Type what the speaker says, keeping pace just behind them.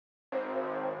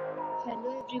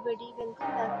Hello everybody, welcome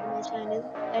back to my channel.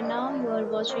 And now you are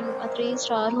watching a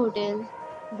 3-star hotel.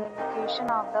 The location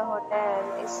of the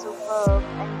hotel is superb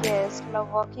and guests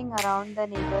love walking around the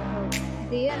neighborhood.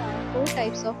 There are 4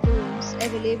 types of rooms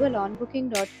available on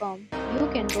booking.com. You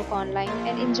can book online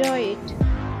and enjoy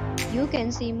it. You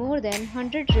can see more than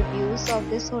 100 reviews of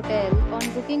this hotel on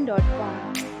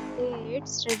booking.com.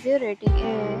 Its review rating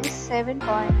is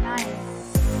 7.9.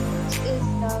 Is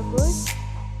good.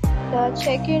 The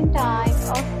check-in time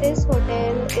of this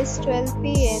hotel is 12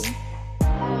 p.m.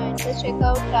 and the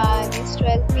checkout time is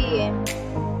 12 p.m.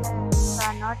 Pets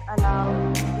are not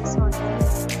allowed in this hotel.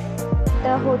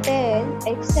 The hotel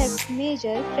accepts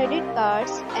major credit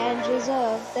cards and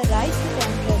reserves the right to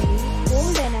temporarily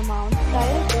hold an amount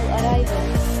prior to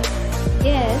arrival.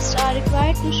 Guests are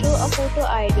required to show a photo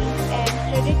ID and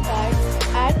credit card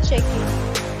at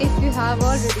check-in. If you have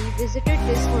already visited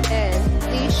this hotel,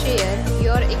 please share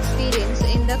your experience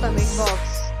in the comment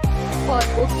box. For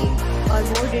booking or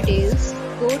more details,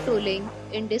 go to link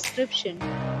in description.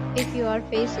 If you are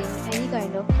facing any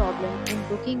kind of problem in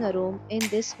booking a room in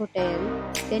this hotel,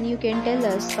 then you can tell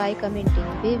us by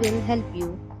commenting. We will help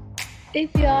you. If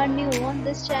you are new on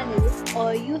this channel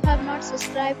or you have not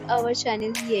subscribed our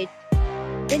channel yet,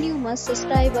 then you must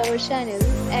subscribe our channel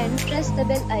and press the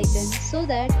bell icon so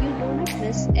that you do not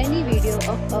miss any video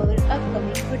of our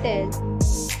upcoming hotel.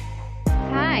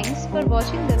 Thanks for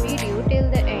watching the video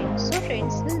till the end. So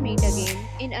friends, will meet again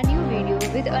in a new video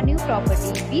with a new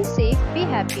property. Be safe, be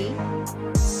happy.